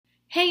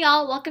Hey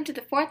y'all, welcome to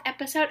the fourth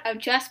episode of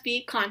Just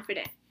Be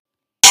Confident.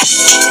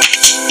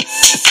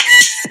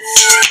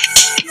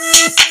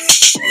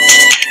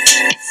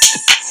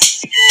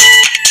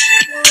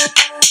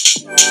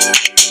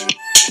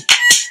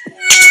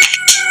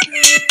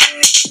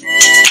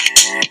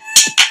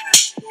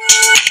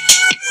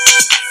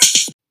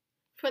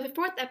 For the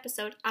fourth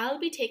episode, I'll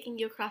be taking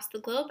you across the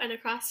globe and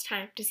across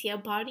time to see how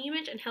body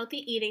image and healthy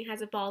eating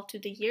has evolved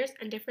through the years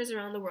and differs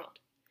around the world.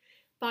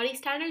 Body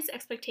standards,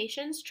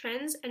 expectations,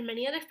 trends, and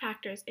many other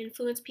factors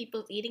influence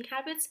people's eating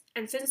habits,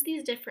 and since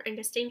these differ in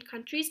distinct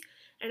countries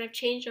and have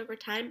changed over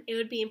time, it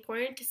would be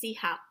important to see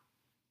how.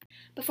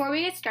 Before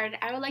we get started,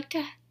 I would like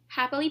to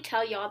happily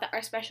tell y'all that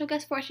our special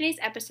guest for today's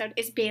episode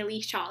is Bailey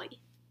Shawley.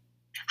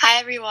 Hi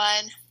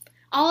everyone!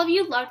 All of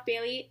you loved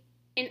Bailey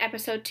in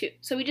episode 2,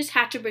 so we just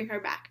had to bring her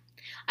back.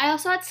 I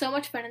also had so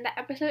much fun in that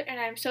episode, and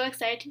I'm so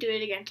excited to do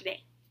it again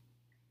today.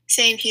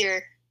 Same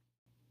here.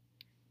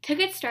 To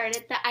get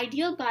started, the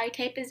ideal body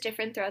type is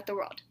different throughout the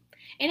world.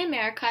 In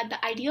America,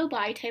 the ideal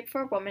body type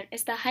for a woman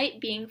is the height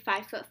being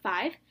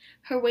 5'5",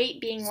 her weight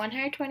being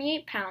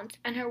 128 pounds,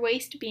 and her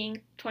waist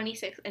being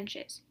 26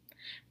 inches.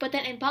 But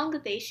then in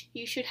Bangladesh,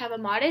 you should have a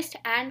modest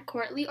and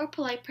courtly or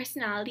polite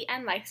personality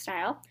and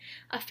lifestyle,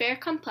 a fair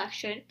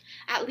complexion,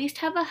 at least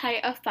have a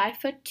height of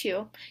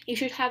 5'2", you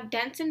should have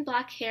dense and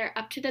black hair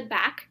up to the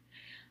back,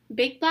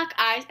 big black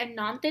eyes and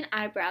non-thin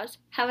eyebrows,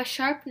 have a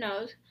sharp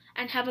nose,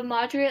 and have a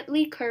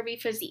moderately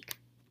curvy physique.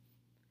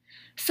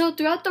 So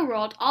throughout the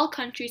world, all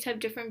countries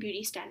have different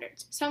beauty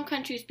standards, some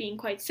countries being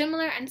quite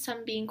similar and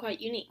some being quite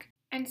unique.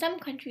 And some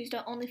countries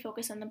don't only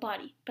focus on the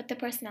body, but the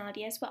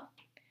personality as well.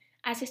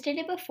 As I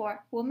stated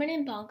before, women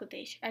in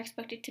Bangladesh are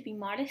expected to be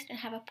modest and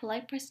have a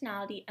polite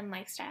personality and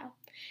lifestyle,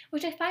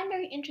 which I find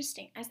very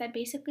interesting as that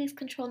basically is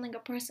controlling a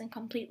person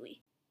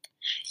completely.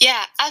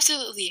 Yeah,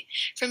 absolutely.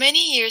 For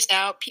many years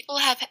now, people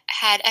have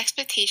had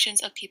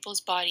expectations of people's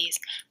bodies,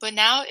 but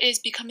now it is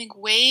becoming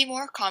way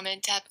more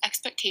common to have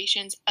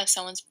expectations of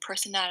someone's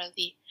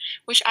personality,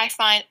 which I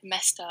find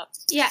messed up.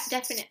 Yeah,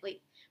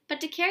 definitely.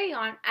 But to carry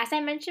on, as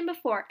I mentioned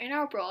before, in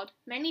our world,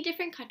 many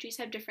different countries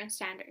have different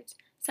standards,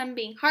 some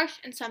being harsh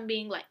and some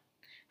being light.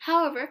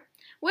 However,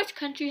 which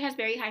country has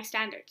very high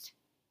standards?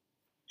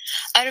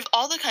 Out of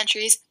all the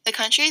countries, the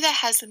country that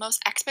has the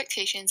most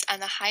expectations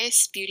and the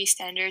highest beauty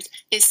standards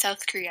is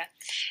South Korea.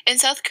 In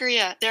South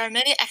Korea, there are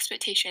many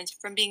expectations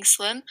from being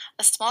slim,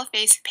 a small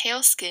face,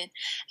 pale skin.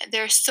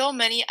 There are so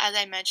many, as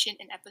I mentioned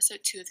in episode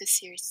 2 of this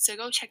series, so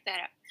go check that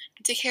out.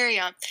 But to carry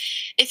on,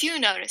 if you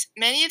notice,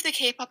 many of the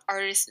K-pop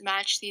artists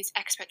match these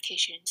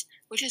expectations,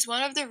 which is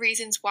one of the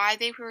reasons why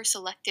they were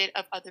selected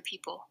of other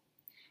people.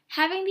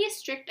 Having these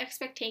strict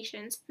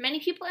expectations,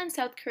 many people in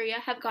South Korea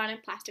have gone in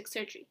plastic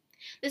surgery.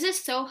 This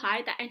is so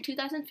high that in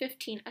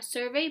 2015, a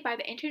survey by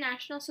the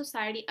International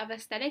Society of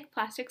Aesthetic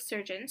Plastic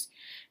Surgeons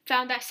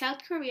found that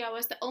South Korea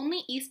was the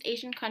only East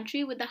Asian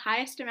country with the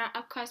highest amount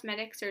of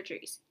cosmetic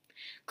surgeries.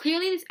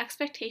 Clearly, these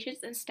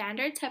expectations and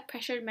standards have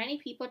pressured many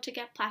people to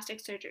get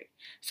plastic surgery.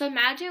 So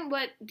imagine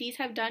what these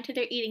have done to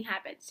their eating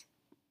habits.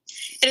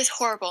 It is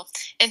horrible.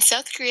 In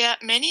South Korea,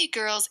 many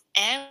girls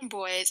and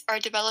boys are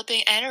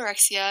developing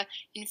anorexia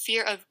in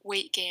fear of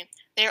weight gain.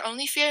 They are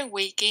only fearing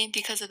weight gain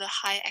because of the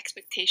high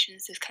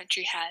expectations this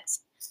country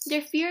has.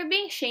 Their fear of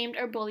being shamed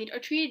or bullied or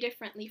treated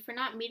differently for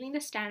not meeting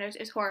the standards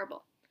is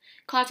horrible,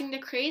 causing the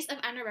craze of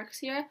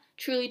anorexia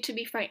truly to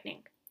be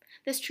frightening.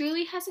 This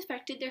truly has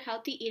affected their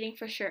healthy eating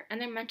for sure, and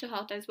their mental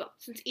health as well,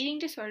 since eating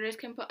disorders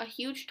can put a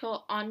huge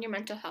toll on your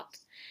mental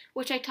health,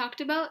 which I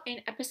talked about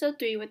in episode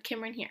 3 with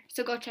Kimran here,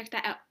 so go check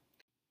that out.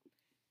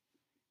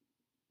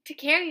 To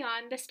carry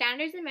on, the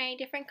standards in many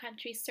different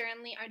countries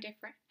certainly are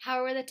different.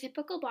 However, the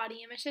typical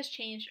body image has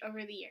changed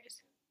over the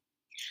years.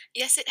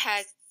 Yes, it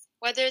has.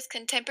 Whether it's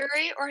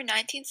contemporary or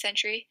 19th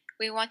century,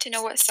 we want to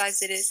know what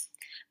size it is.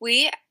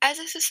 We, as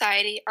a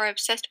society, are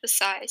obsessed with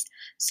size,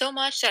 so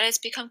much that it's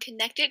become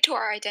connected to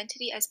our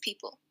identity as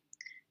people.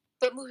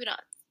 But moving on,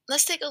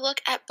 let's take a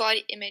look at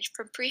body image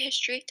from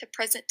prehistory to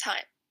present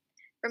time.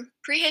 From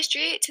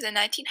prehistory to the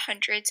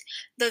 1900s,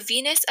 the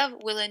Venus of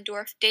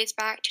Willendorf dates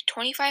back to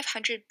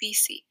 2500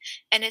 BC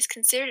and is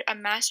considered a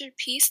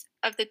masterpiece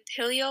of the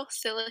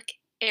Paleolithic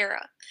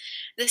era.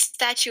 The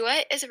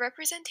statuette is a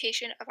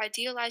representation of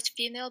idealized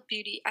female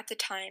beauty at the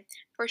time,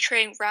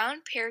 portraying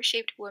round,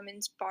 pear-shaped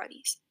women's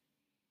bodies.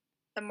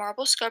 The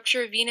marble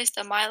sculpture Venus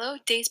de Milo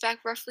dates back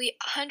roughly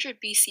 100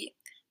 BC,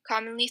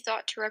 commonly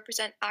thought to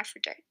represent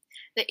Aphrodite,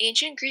 the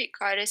ancient Greek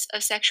goddess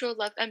of sexual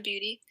love and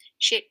beauty,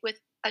 shaped with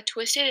a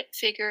twisted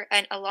figure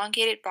and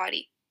elongated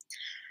body.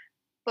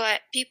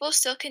 But people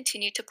still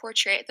continue to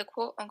portray the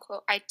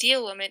quote-unquote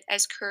ideal woman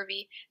as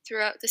curvy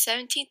throughout the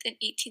 17th and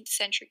 18th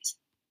centuries.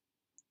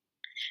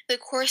 The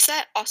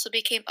corset also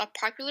became a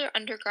popular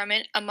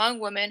undergarment among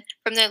women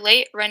from the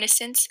late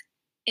Renaissance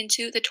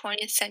into the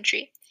 20th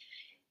century.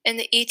 In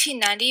the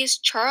 1890s,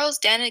 Charles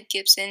Dana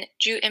Gibson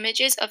drew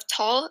images of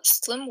tall,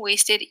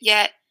 slim-waisted,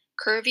 yet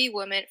curvy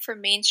women for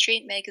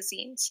mainstream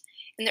magazines.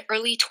 In the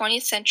early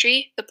 20th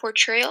century, the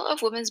portrayal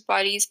of women's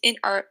bodies in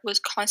art was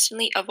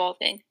constantly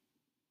evolving.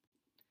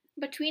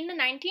 Between the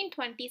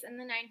 1920s and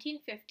the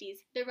 1950s,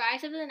 the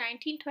rise of the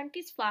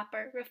 1920s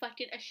flapper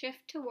reflected a shift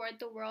toward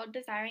the world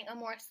desiring a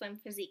more slim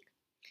physique.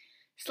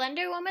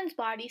 Slender women's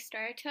bodies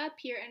started to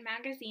appear in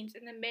magazines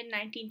in the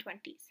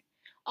mid-1920s.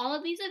 All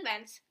of these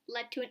events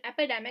led to an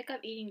epidemic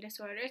of eating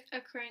disorders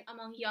occurring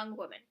among young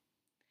women.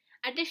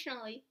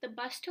 Additionally, the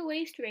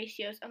bust-to-waist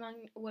ratios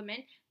among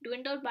women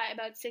dwindled by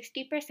about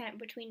 60%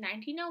 between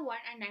 1901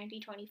 and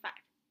 1925.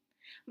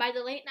 By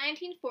the late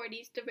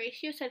 1940s, the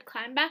ratios had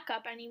climbed back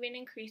up and even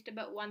increased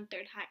about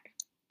one-third higher.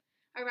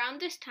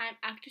 Around this time,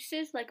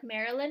 actresses like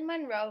Marilyn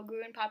Monroe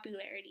grew in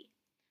popularity.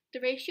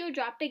 The ratio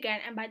dropped again,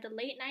 and by the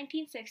late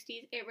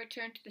 1960s, it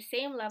returned to the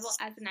same level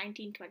as the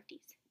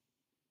 1920s.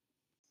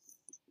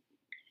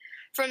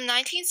 From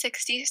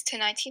 1960s to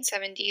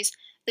 1970s,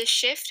 the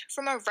shift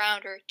from a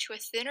rounder to a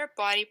thinner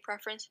body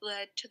preference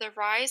led to the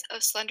rise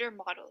of slender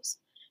models.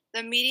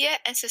 The media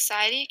and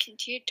society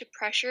continued to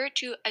pressure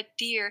to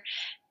adhere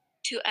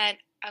to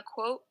a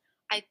quote,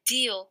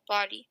 ideal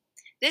body.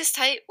 This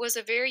type was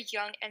a very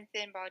young and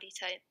thin body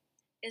type.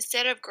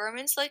 Instead of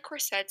garments like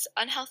corsets,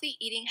 unhealthy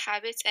eating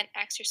habits and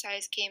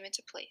exercise came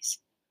into place.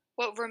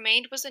 What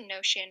remained was the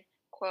notion,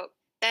 quote,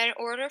 that in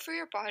order for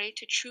your body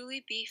to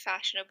truly be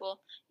fashionable,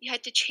 you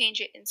had to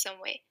change it in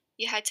some way.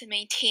 You had to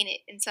maintain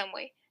it in some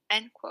way,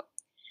 end quote.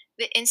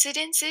 The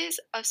incidences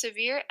of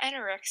severe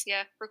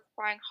anorexia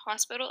requiring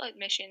hospital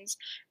admissions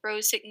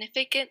rose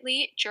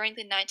significantly during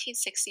the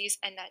 1960s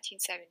and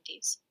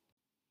 1970s.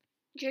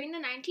 During the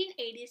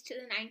 1980s to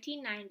the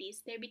 1990s,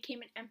 there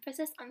became an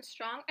emphasis on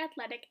strong,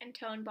 athletic, and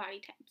toned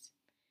body types,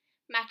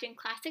 matching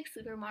classic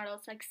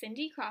supermodels like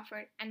Cindy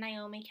Crawford and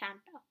Naomi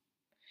Campbell.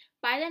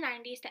 By the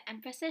 90s, the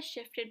emphasis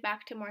shifted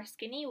back to more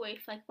skinny,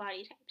 waif-like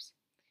body types.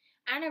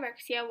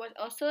 Anorexia was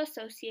also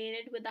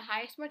associated with the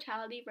highest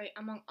mortality rate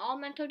among all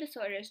mental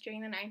disorders during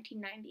the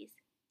 1990s.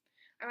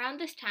 Around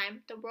this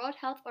time, the World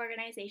Health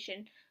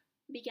Organization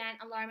began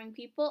alarming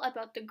people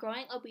about the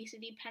growing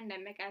obesity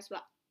pandemic as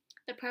well.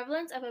 The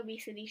prevalence of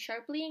obesity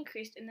sharply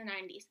increased in the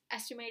 90s,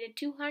 estimated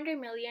 200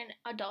 million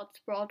adults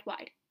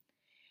worldwide.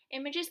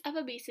 Images of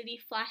obesity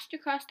flashed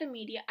across the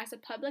media as a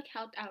public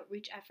health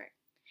outreach effort.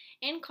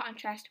 In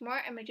contrast,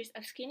 more images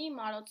of skinny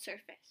models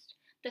surfaced.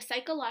 The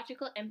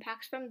psychological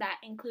impacts from that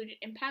included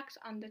impacts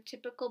on the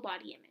typical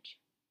body image.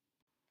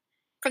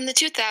 From the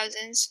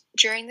 2000s,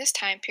 during this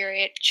time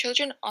period,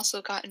 children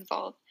also got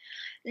involved.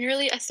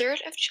 Nearly a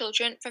third of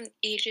children from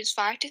ages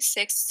 5 to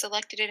 6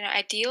 selected an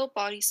ideal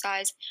body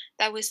size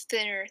that was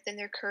thinner than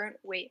their current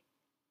weight.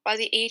 By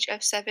the age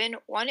of 7,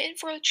 1 in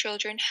 4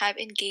 children have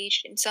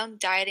engaged in some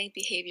dieting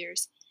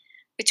behaviors.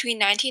 Between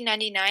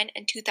 1999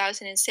 and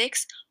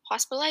 2006,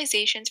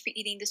 hospitalizations for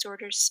eating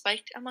disorders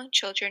spiked among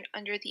children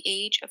under the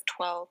age of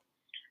 12.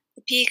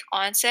 The peak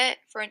onset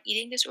for an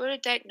eating disorder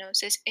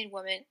diagnosis in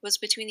women was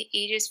between the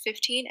ages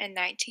 15 and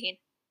 19.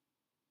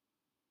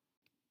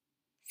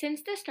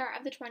 Since the start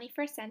of the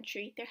 21st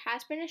century, there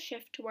has been a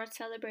shift towards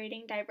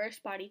celebrating diverse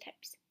body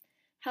types.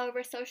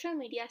 However, social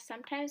media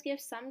sometimes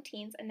gives some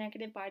teens a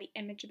negative body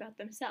image about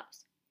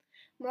themselves.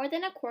 More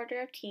than a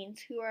quarter of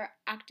teens who are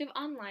active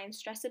online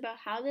stress about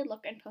how they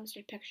look and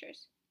posted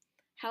pictures.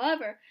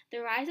 However, the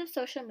rise of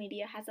social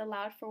media has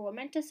allowed for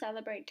women to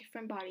celebrate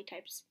different body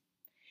types.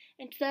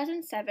 In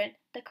 2007,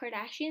 the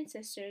Kardashian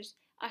sisters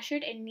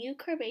ushered in new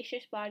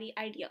curvaceous body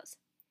ideals.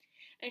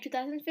 In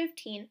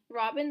 2015,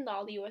 Robin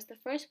Lawley was the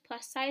first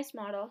plus-size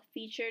model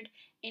featured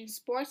in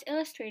Sports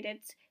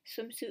Illustrated's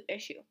swimsuit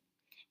issue.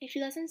 In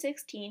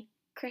 2016,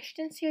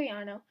 Christian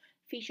Siriano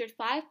featured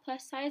 5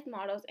 plus-size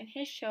models in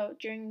his show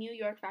during New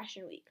York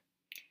Fashion Week.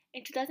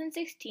 In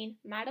 2016,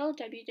 Mattel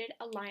debuted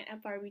a line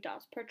of Barbie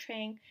dolls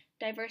portraying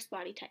diverse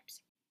body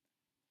types.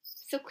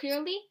 So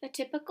clearly, the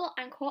typical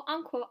and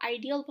quote-unquote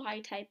ideal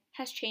body type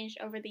has changed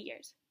over the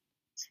years.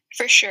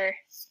 For sure.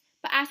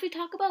 But as we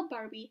talk about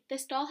Barbie,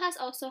 this doll has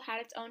also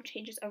had its own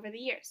changes over the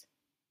years.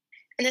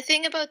 And the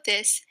thing about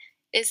this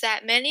is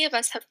that many of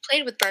us have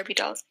played with Barbie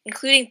dolls,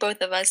 including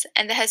both of us,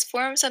 and that has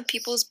formed some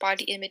people's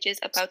body images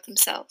about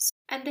themselves.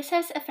 And this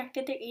has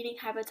affected their eating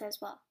habits as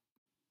well.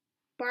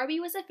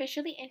 Barbie was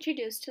officially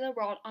introduced to the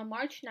world on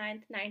March 9,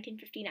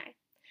 1959.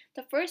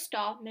 The first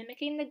doll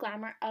mimicking the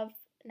glamour of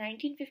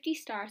 1950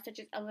 stars such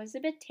as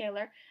Elizabeth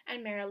Taylor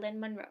and Marilyn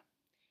Monroe.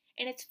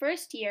 In its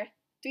first year,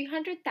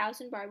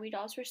 300,000 Barbie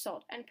dolls were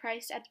sold and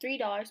priced at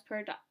 $3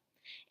 per doll.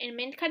 In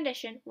mint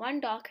condition, one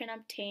doll can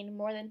obtain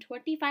more than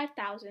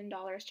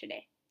 $25,000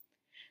 today.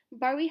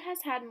 Barbie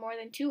has had more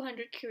than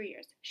 200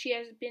 careers. She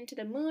has been to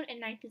the moon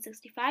in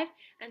 1965,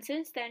 and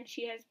since then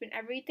she has been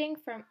everything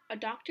from a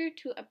doctor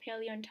to a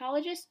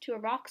paleontologist to a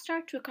rock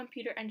star to a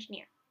computer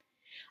engineer.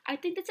 I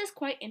think this is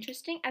quite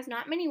interesting as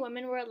not many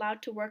women were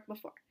allowed to work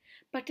before.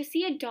 But to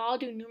see a doll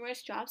do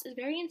numerous jobs is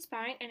very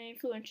inspiring and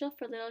influential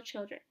for little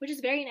children, which is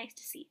very nice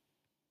to see.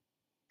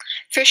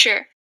 For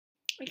sure.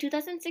 In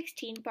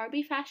 2016,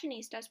 Barbie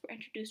fashionistas were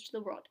introduced to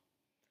the world.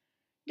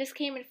 This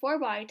came in 4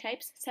 body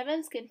types,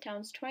 7 skin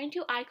tones,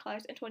 22 eye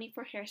colors, and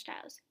 24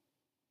 hairstyles.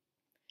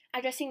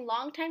 Addressing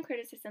long-time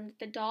criticism that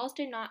the dolls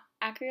did not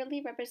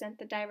accurately represent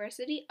the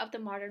diversity of the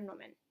modern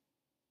woman.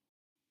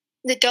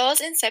 The doll's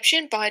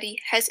inception body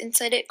has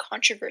incited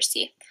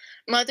controversy.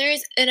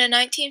 Mothers in a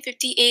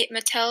 1958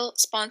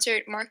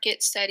 Mattel-sponsored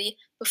market study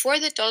before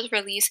the doll's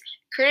release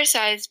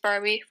criticized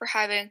Barbie for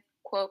having,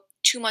 quote,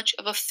 too much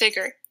of a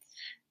figure.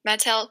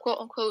 Mattel, quote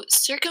unquote,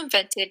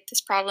 circumvented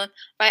this problem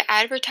by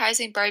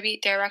advertising Barbie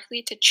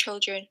directly to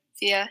children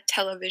via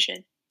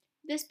television.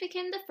 This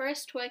became the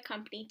first toy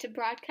company to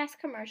broadcast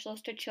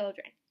commercials to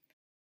children.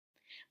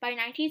 By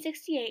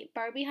 1968,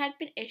 Barbie had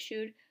been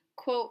issued,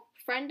 quote,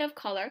 friend of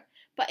color,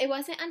 but it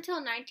wasn't until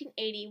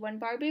 1980 when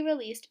Barbie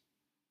released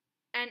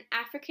an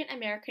African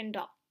American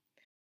doll.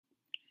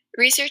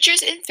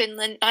 Researchers in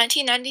Finland,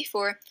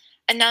 1994,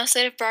 announced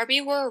that if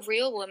Barbie were a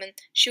real woman,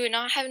 she would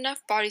not have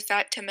enough body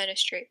fat to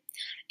menstruate.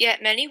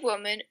 Yet many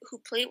women who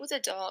played with the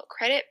doll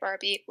credit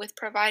Barbie with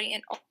providing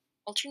an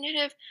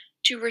alternative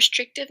to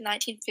restrictive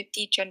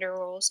 1950 gender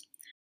roles.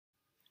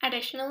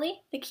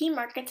 Additionally, the key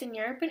markets in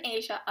Europe and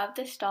Asia of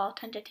this doll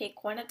tend to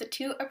take one of the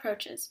two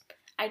approaches,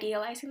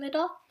 idealizing the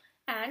doll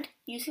and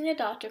using the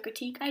doll to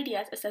critique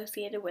ideas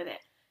associated with it,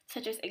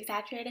 such as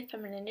exaggerated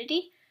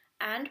femininity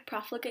and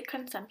profligate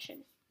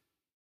consumption.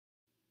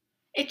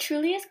 It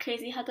truly is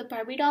crazy how the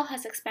Barbie doll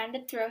has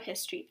expanded throughout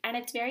history, and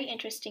it's very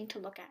interesting to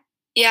look at.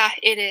 Yeah,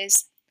 it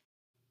is.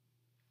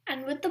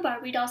 And with the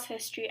Barbie doll's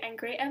history and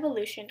great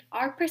evolution,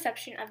 our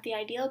perception of the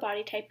ideal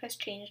body type has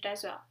changed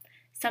as well,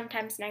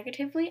 sometimes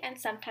negatively and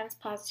sometimes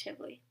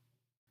positively.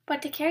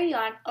 But to carry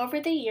on, over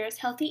the years,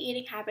 healthy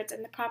eating habits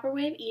and the proper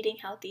way of eating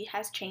healthy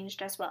has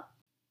changed as well.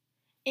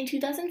 In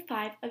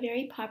 2005, a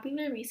very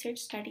popular research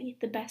study,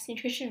 the Best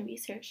Nutrition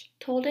Research,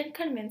 told and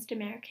convinced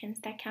Americans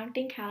that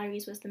counting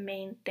calories was the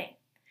main thing.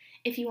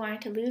 If you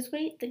wanted to lose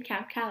weight, then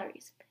count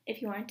calories.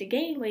 If you wanted to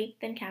gain weight,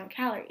 then count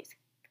calories.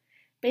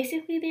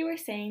 Basically, they were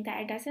saying that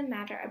it doesn't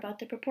matter about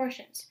the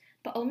proportions,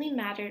 but only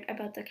mattered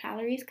about the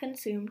calories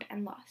consumed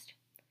and lost.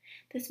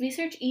 This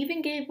research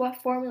even gave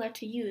what formula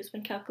to use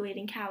when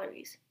calculating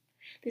calories.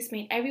 This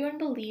made everyone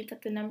believe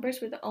that the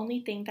numbers were the only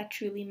thing that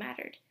truly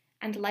mattered,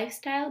 and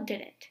lifestyle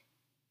didn't.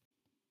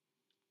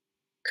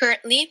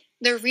 Currently,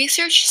 the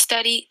research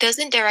study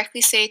doesn't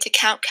directly say to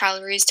count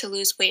calories to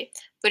lose weight,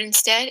 but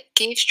instead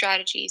gave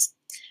strategies.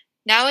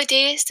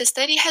 Nowadays, the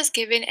study has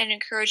given and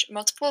encouraged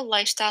multiple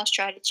lifestyle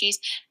strategies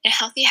and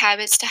healthy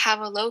habits to have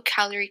a low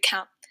calorie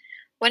count.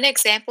 One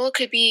example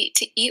could be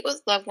to eat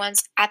with loved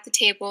ones at the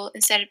table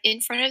instead of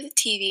in front of the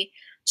TV,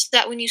 so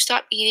that when you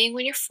stop eating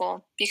when you're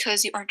full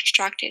because you aren't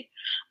distracted.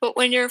 But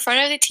when you're in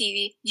front of the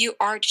TV, you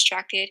are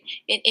distracted,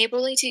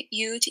 enabling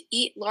you to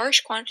eat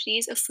large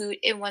quantities of food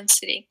in one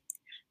sitting.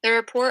 The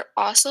report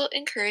also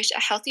encouraged a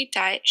healthy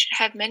diet should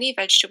have many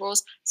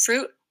vegetables,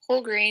 fruit,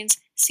 whole grains,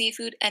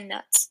 seafood, and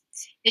nuts.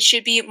 It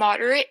should be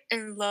moderate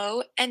in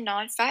low and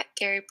non-fat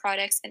dairy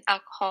products and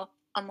alcohol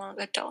among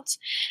adults,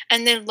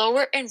 and then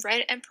lower in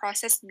red and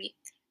processed meat,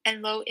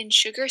 and low in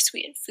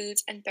sugar-sweetened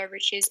foods and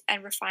beverages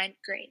and refined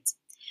grains.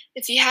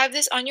 If you have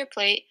this on your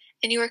plate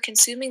and you are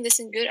consuming this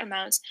in good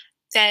amounts,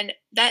 then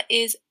that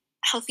is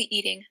healthy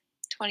eating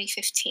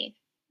 2015.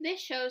 This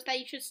shows that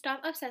you should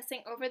stop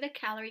obsessing over the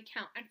calorie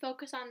count and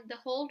focus on the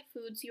whole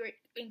foods you are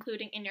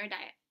including in your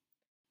diet.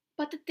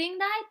 But the thing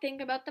that I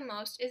think about the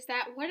most is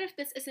that what if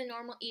this isn't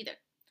normal either?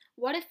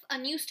 What if a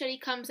new study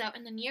comes out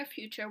in the near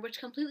future which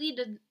completely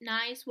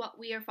denies what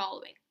we are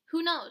following?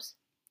 Who knows?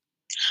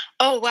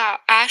 Oh wow,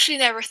 I actually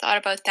never thought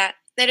about that.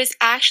 That is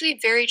actually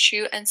very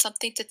true and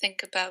something to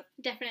think about.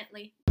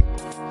 Definitely.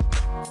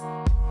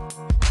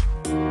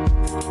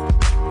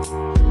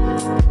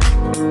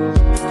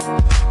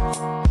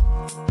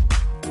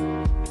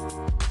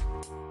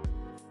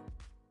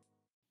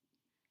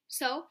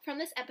 So, from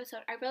this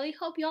episode, I really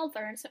hope you all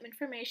learned some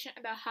information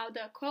about how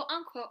the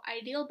quote-unquote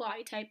ideal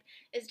body type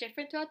is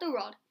different throughout the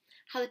world,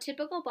 how the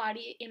typical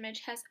body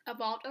image has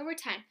evolved over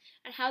time,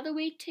 and how the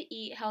way to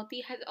eat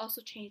healthy has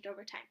also changed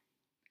over time.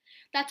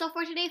 That's all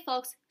for today,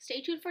 folks.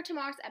 Stay tuned for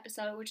tomorrow's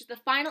episode, which is the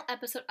final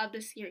episode of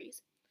this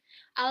series.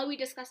 I'll be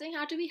discussing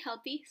how to be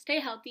healthy,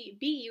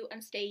 be you,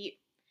 and stay you.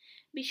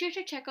 Be sure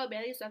to check out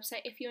Bailey's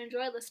website if you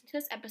enjoy listening to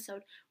this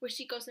episode, where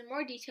she goes in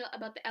more detail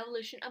about the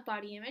evolution of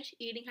body image,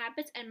 eating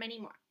habits, and many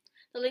more.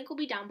 The link will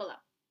be down below.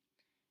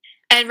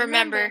 And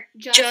remember,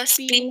 just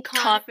be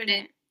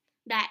confident.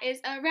 That is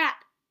a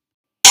wrap.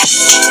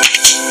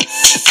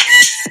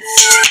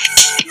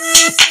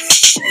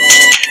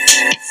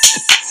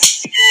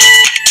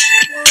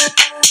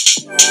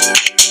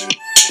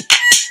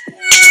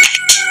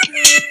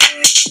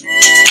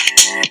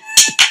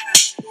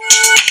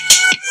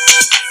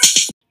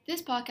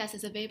 This podcast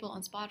is available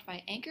on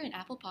Spotify, Anchor, and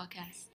Apple Podcasts.